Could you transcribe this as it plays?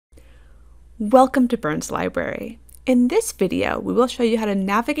Welcome to Burns Library. In this video, we will show you how to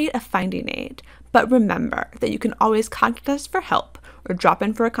navigate a finding aid, but remember that you can always contact us for help or drop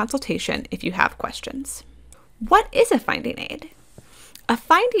in for a consultation if you have questions. What is a finding aid? A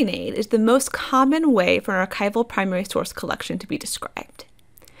finding aid is the most common way for an archival primary source collection to be described.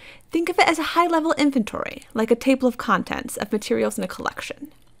 Think of it as a high-level inventory, like a table of contents of materials in a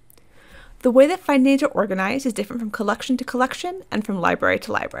collection. The way that finding aids are organized is different from collection to collection and from library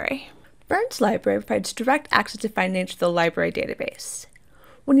to library. Burns Library provides direct access to finding aids to the library database.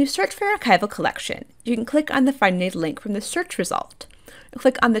 When you search for your archival collection, you can click on the finding aid link from the search result, and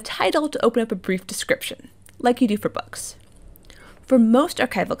click on the title to open up a brief description, like you do for books. For most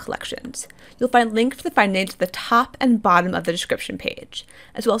archival collections, you'll find links to the finding aids at the top and bottom of the description page,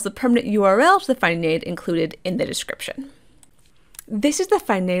 as well as the permanent URL to the finding aid included in the description. This is the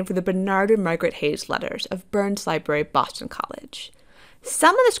finding aid for the Bernard and Margaret Hayes letters of Burns Library, Boston College.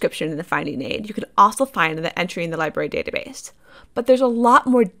 Some of the description in the finding aid you can also find in the entry in the library database, but there's a lot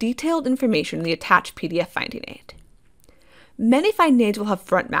more detailed information in the attached PDF finding aid. Many finding aids will have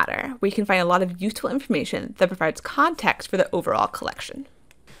front matter, where you can find a lot of useful information that provides context for the overall collection.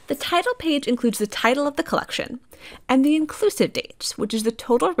 The title page includes the title of the collection and the inclusive dates, which is the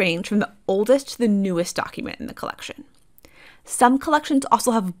total range from the oldest to the newest document in the collection. Some collections also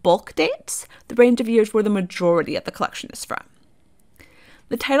have bulk dates, the range of years where the majority of the collection is from.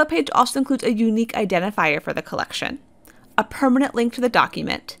 The title page also includes a unique identifier for the collection, a permanent link to the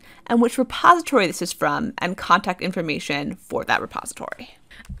document, and which repository this is from, and contact information for that repository.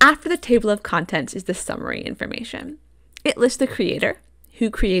 After the table of contents is the summary information. It lists the creator, who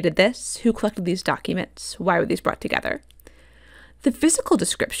created this, who collected these documents, why were these brought together. The physical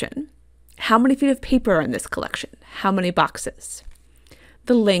description, how many feet of paper are in this collection, how many boxes.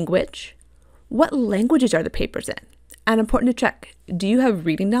 The language, what languages are the papers in? And important to check, do you have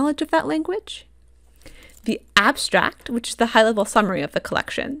reading knowledge of that language? The abstract, which is the high-level summary of the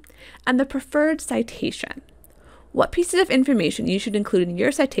collection, and the preferred citation. What pieces of information you should include in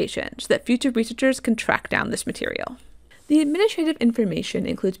your citation so that future researchers can track down this material. The administrative information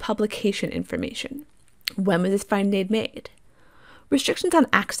includes publication information. When was this finding aid made? Restrictions on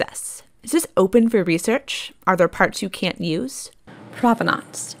access. Is this open for research? Are there parts you can't use?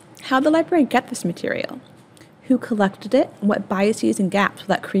 Provenance. How did the library get this material? Who collected it, and what biases and gaps will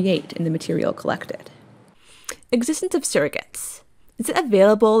that create in the material collected? Existence of surrogates. Is it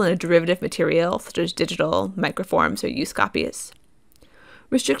available in a derivative material, such as digital, microforms, or use copies?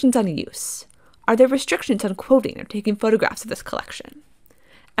 Restrictions on use. Are there restrictions on quoting or taking photographs of this collection?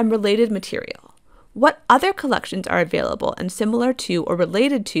 And related material. What other collections are available and similar to or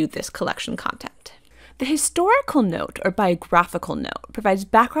related to this collection content? The historical note or biographical note provides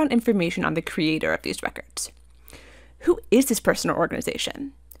background information on the creator of these records. Who is this person or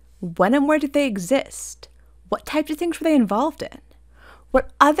organization? When and where did they exist? What types of things were they involved in?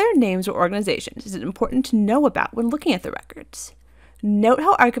 What other names or organizations is it important to know about when looking at the records? Note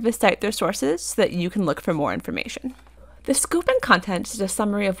how archivists cite their sources so that you can look for more information. The scope and contents is a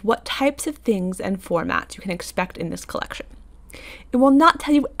summary of what types of things and formats you can expect in this collection. It will not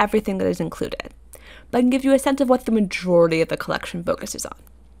tell you everything that is included, but can give you a sense of what the majority of the collection focuses on.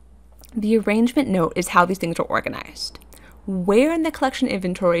 The arrangement note is how these things are organized. Where in the collection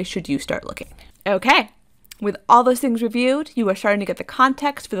inventory should you start looking? Okay, with all those things reviewed, you are starting to get the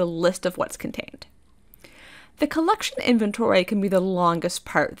context for the list of what's contained. The collection inventory can be the longest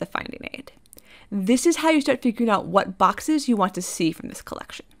part of the finding aid. This is how you start figuring out what boxes you want to see from this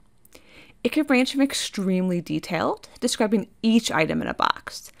collection. It can range from extremely detailed, describing each item in a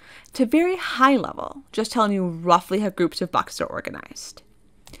box, to very high level, just telling you roughly how groups of boxes are organized.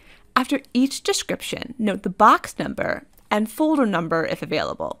 After each description, note the box number and folder number, if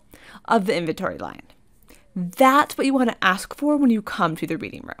available, of the inventory line. That's what you want to ask for when you come to the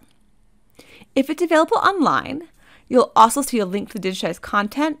reading room. If it's available online, you'll also see a link to the digitized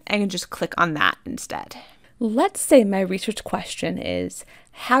content and you can just click on that instead. Let's say my research question is,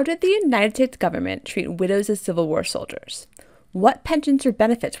 how did the United States government treat widows of Civil War soldiers? What pensions or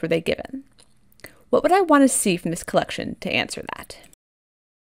benefits were they given? What would I want to see from this collection to answer that?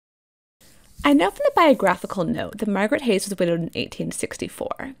 I know from the biographical note that Margaret Hayes was widowed in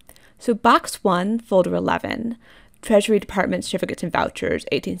 1864. So Box 1, Folder 11, Treasury Department Certificates and Vouchers,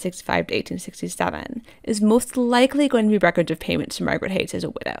 1865 to 1867, is most likely going to be records of payments to Margaret Hayes as a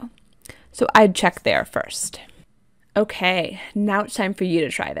widow. So I'd check there first. Okay, now it's time for you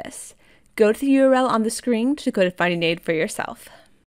to try this. Go to the URL on the screen to go to finding aid for yourself.